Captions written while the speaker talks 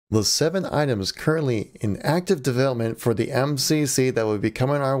The 7 items currently in active development for the MCC that will be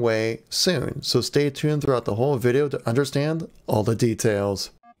coming our way soon, so stay tuned throughout the whole video to understand all the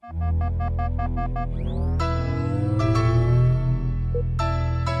details.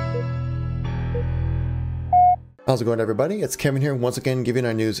 How's it going, everybody? It's Kevin here, once again giving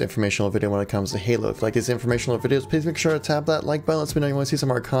our news informational video when it comes to Halo. If you like these informational videos, please make sure to tap that like button. Let me know you want to see some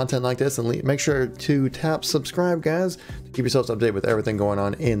more content like this, and make sure to tap subscribe, guys, to keep yourselves updated with everything going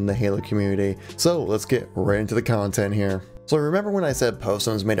on in the Halo community. So let's get right into the content here. So remember when I said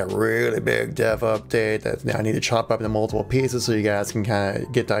Postums made a really big dev update that now I need to chop up into multiple pieces so you guys can kind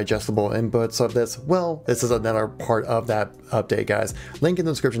of get digestible inputs of this? Well, this is another part of that update, guys. Link in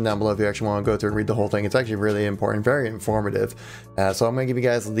the description down below if you actually want to go through and read the whole thing. It's actually really important, very informative. So I'm going to give you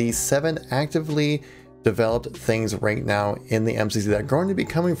guys these 7 actively developed things right now in the MCC that are going to be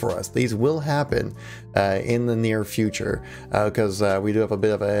coming for us. These will happen in the near future because we do have a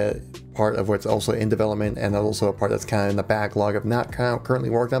bit of a part of what's also in development, and also a part that's kind of in the backlog of not currently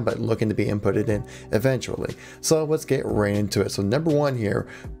worked on but looking to be inputted in eventually. So let's get right into it. So number 1 here,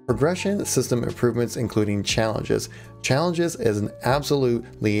 progression system improvements including challenges. Challenges is an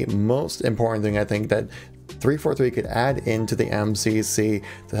absolutely most important thing I think that 343 could add into the MCC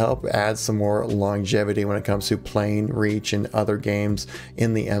to help add some more longevity when it comes to playing Reach and other games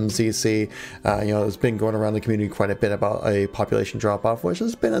in the MCC. You know, it's been going around the community quite a bit about a population drop-off, which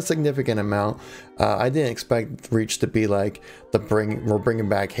has been a significant amount. I didn't expect Reach to be like we're bringing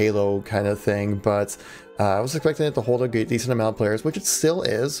back Halo kind of thing, but I was expecting it to hold a decent amount of players, which it still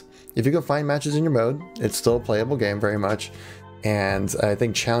is. If you can find matches in your mode, it's still a playable game very much. And I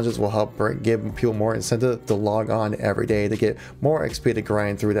think challenges will help give people more incentive to log on every day to get more XP to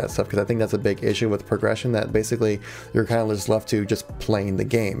grind through that stuff, because I think that's a big issue with progression, that basically you're kind of just left to just playing the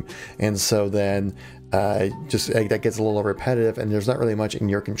game. And so then that gets a little repetitive, and there's not really much in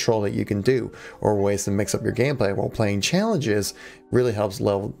your control that you can do or ways to mix up your gameplay. While playing challenges really helps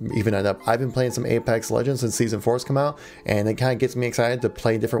even it up. I've been playing some Apex Legends since Season 4's come out, and it kind of gets me excited to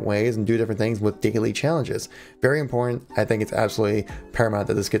play different ways and do different things with daily challenges. Very important. I think it's absolutely paramount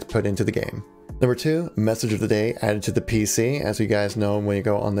that this gets put into the game. Number 2, message of the day added to the PC. As you guys know, when you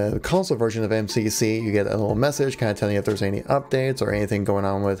go on the console version of MCC, you get a little message kind of telling you if there's any updates or anything going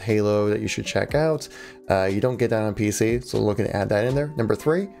on with Halo that you should check out. You don't get that on PC, so looking to add that in there. Number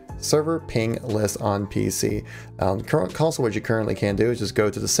 3, server ping list on PC. Current console, what you currently can do is just go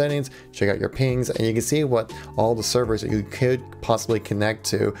to the settings, check out your pings, and you can see what all the servers that you could possibly connect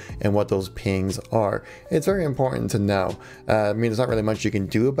to and what those pings are. It's very important to know. I mean, there's not really much you can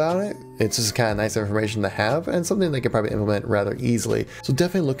do about it. It's just kind of nice information to have, and something they could probably implement rather easily. So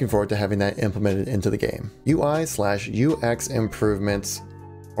definitely looking forward to having that implemented into the game. UI/UX improvements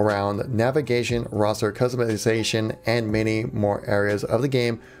around navigation, roster customization, and many more areas of the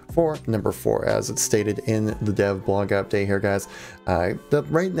game for number 4, as it's stated in the dev blog update here, guys.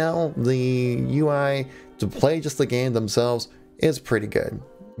 Right now, the UI to play just the game themselves is pretty good.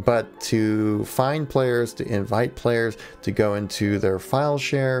 But to find players, to invite players, to go into their file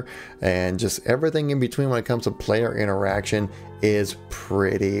share, and just everything in between when it comes to player interaction is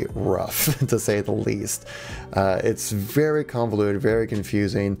pretty rough, to say the least. It's very convoluted, very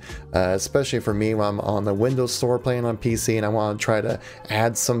confusing, especially for me when I'm on the Windows Store playing on PC and I want to try to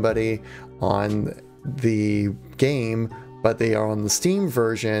add somebody on the game, but they are on the Steam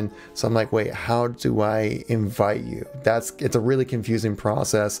version. So I'm like, wait, how do I invite you? It's a really confusing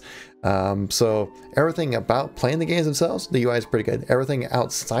process. So everything about playing the games themselves, the UI is pretty good. Everything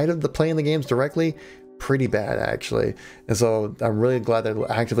outside of the playing the games directly, pretty bad actually. And so I'm really glad that we're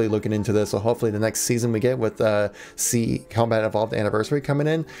actively looking into this. So hopefully the next season we get with Combat Evolved Anniversary coming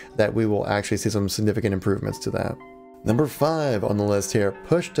in, that we will actually see some significant improvements to that. Number 5 on the list here,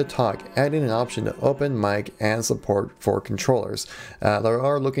 push to talk, adding an option to open mic and support for controllers. They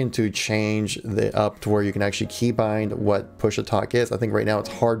are looking to change up to where you can actually keybind what push to talk is. I think right now it's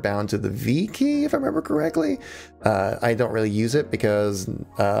hard bound to the V key, if I remember correctly. I don't really use it because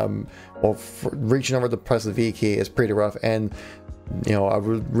reaching over to press the V key is pretty rough, and you know, I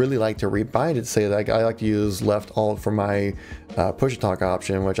would really like to rebind it to say that I like to use left alt for my push to talk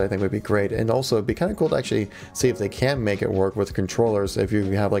option, which I think would be great. And also it'd be kind of cool to actually see if they can make it work with controllers. If you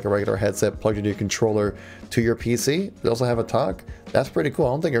have like a regular headset plugged into your controller to your PC, they also have a talk. That's pretty cool. I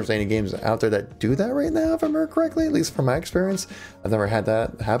don't think there's any games out there that do that right now, if I remember correctly, at least from my experience. I've never had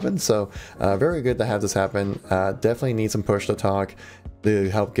that happen. So very good to have this happen. Definitely need some push to talk to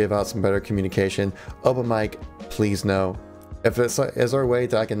help give out some better communication. Open mic, please no. If is there a way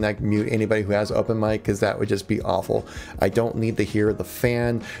that I can like mute anybody who has open mic, because that would just be awful. I don't need to hear the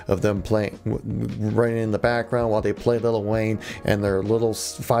fan of them playing, running in the background while they play Lil Wayne and their little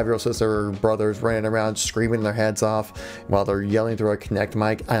 5-year-old sister or brothers running around screaming their heads off while they're yelling through a Connect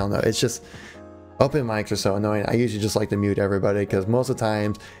mic. I don't know, it's just, open mics are so annoying. I usually just like to mute everybody because most of the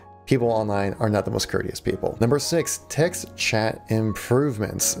times people online are not the most courteous people. Number 6, text chat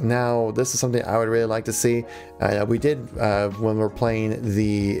improvements. Now, this is something I would really like to see. We did, when we're playing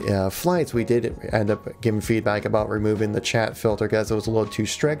the flights, we did end up giving feedback about removing the chat filter because it was a little too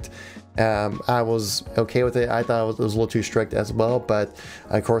strict. I was okay with it. I thought it was a little too strict as well, but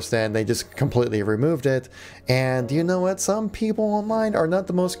of course then they just completely removed it. And you know what? Some people online are not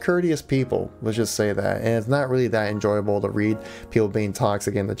the most courteous people. Let's just say that. And it's not really that enjoyable to read people being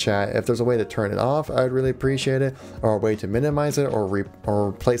toxic in the chat. If there's a way to turn it off, I'd really appreciate it, or a way to minimize it,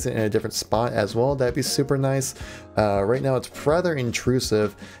 or place it in a different spot as well. That'd be super nice. Right now it's rather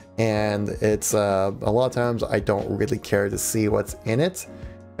intrusive, and it's a lot of times I don't really care to see what's in it.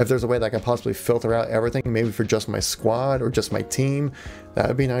 If there's a way that I can possibly filter out everything, maybe for just my squad or just my team, that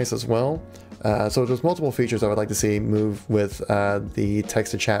would be nice as well. So there's multiple features I would like to see move with the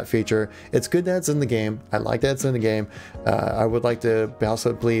text-to-chat feature. It's good that it's in the game. I like that it's in the game. I would like to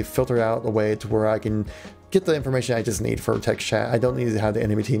possibly filter out a way to where I can get the information I just need for text chat. I don't need to have the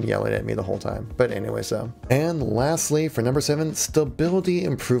enemy team yelling at me the whole time. But anyway, so. And lastly, for number 7, stability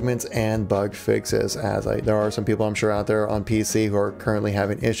improvements and bug fixes. There are some people I'm sure out there on PC who are currently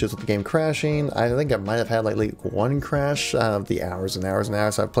having issues with the game crashing. I think I might have had like one crash out of the hours and hours and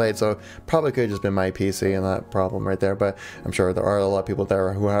hours I've played, so probably could have just been my PC and that problem right there. But I'm sure there are a lot of people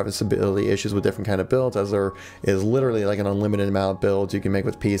there who have stability issues with different kind of builds, as there is literally like an unlimited amount of builds you can make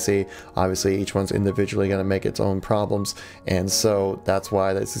with PC. Obviously, each one's individually going to make its own problems, and so that's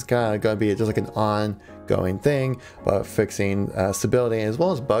why this is kind of going to be just like an ongoing thing, but fixing stability as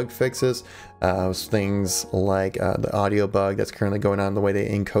well as bug fixes. Things like the audio bug that's currently going on, the way they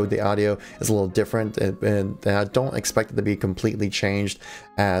encode the audio is a little different, and I don't expect it to be completely changed,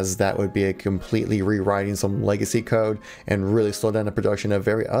 as that would be a completely rewriting some legacy code and really slow down the production of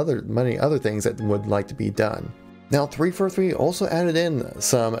many other things that would like to be done. Now, 343 also added in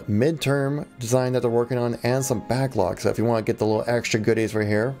some midterm design that they're working on and some backlogs. So if you want to get the little extra goodies right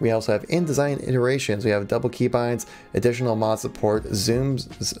here, we also have in-design iterations. We have double keybinds, additional mod support,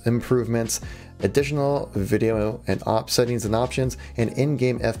 zooms improvements, additional video and settings and options, and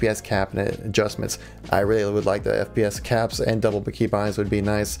in-game FPS cap and adjustments. I really would like the FPS caps and double keybinds would be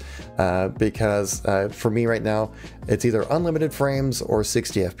nice, because for me right now, it's either unlimited frames or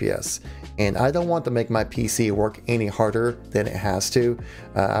 60 FPS. And I don't want to make my PC work any harder than it has to.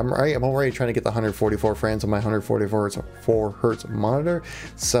 I'm already trying to get the 144 frames on my 144 hertz monitor,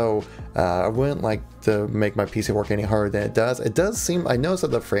 so I wouldn't like to make my PC work any harder than it does. It does seem, I noticed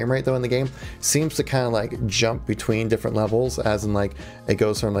that the frame rate though in the game seems to kind of like jump between different levels, as in like it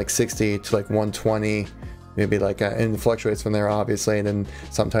goes from like 60 to like 120, maybe like and fluctuates from there obviously, and then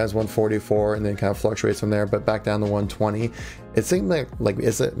sometimes 144, and then kind of fluctuates from there, but back down to 120. It seemed like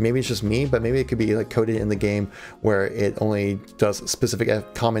is it, maybe it's just me, but maybe it could be like coded in the game where it only does specific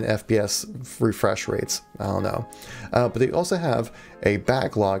common FPS refresh rates. I don't know. But they also have a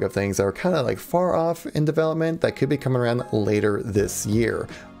backlog of things that are kind of like far off in development that could be coming around later this year.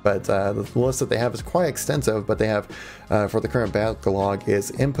 But the list that they have is quite extensive, but they have, for the current backlog,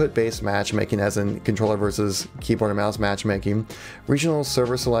 is input-based matchmaking, as in controller versus keyboard and mouse matchmaking, regional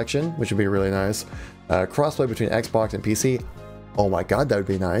server selection, which would be really nice, crossplay between Xbox and PC, oh my god, that would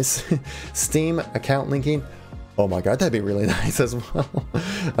be nice, Steam account linking, oh my god, that'd be really nice as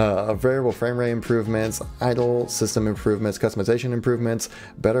well. Variable frame rate improvements, idle system improvements, customization improvements,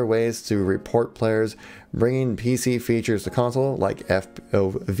 better ways to report players, bringing PC features to console like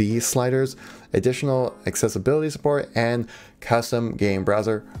FOV sliders, additional accessibility support, and custom game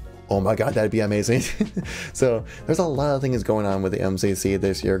browser. Oh my god, that'd be amazing. So there's a lot of things going on with the MCC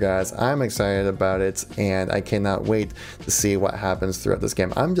this year, guys. I'm excited about it, and I cannot wait to see what happens throughout this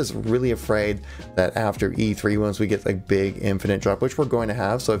game. I'm just really afraid that after E3, once we get a big Infinite drop, which we're going to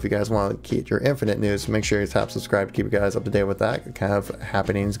have, so if you guys want to keep your Infinite news, make sure you tap subscribe to keep you guys up to date with that kind of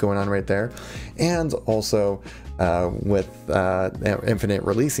happenings going on right there. And also with Infinite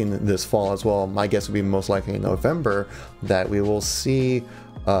releasing this fall as well, my guess would be most likely in November that we will see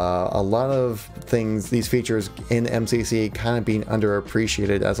a lot of things, these features in MCC kind of being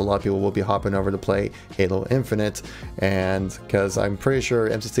underappreciated, as a lot of people will be hopping over to play Halo Infinite, and because I'm pretty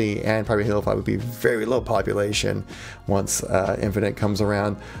sure MCC and probably Halo 5 would be very low population once Infinite comes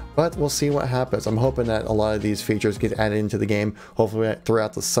around. But we'll see what happens. I'm hoping that a lot of these features get added into the game, hopefully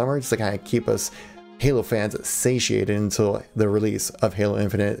throughout the summer, just to kind of keep us Halo fans satiated until the release of Halo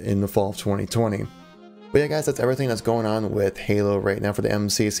Infinite in the fall of 2020. But yeah guys, that's everything that's going on with Halo right now for the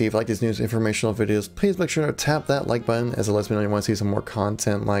MCC. If you like these news informational videos, please make sure to tap that like button, as it lets me know you want to see some more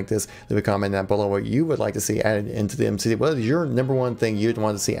content like this. Leave a comment down below what you would like to see added into the MCC. What is your #1 thing you'd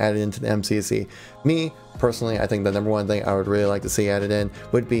want to see added into the MCC? Me, personally, I think the #1 thing I would really like to see added in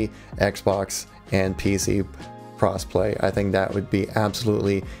would be Xbox and PC crossplay. I think that would be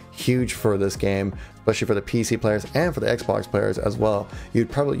absolutely huge for this game, especially for the PC players and for the Xbox players as well. You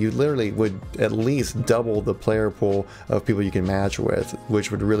literally would at least double the player pool of people you can match with, which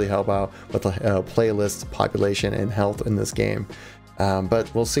would really help out with the playlist population and health in this game. But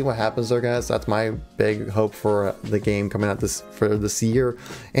we'll see what happens there, guys. That's my big hope for the game coming out for this year.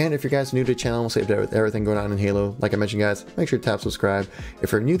 And if you're guys new to the channel, we'll see everything going on in Halo. Like I mentioned, guys, make sure to tap subscribe.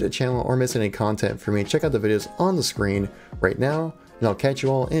 If you're new to the channel or missing any content from me, check out the videos on the screen right now, and I'll catch you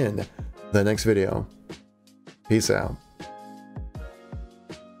all in the next video. Peace out.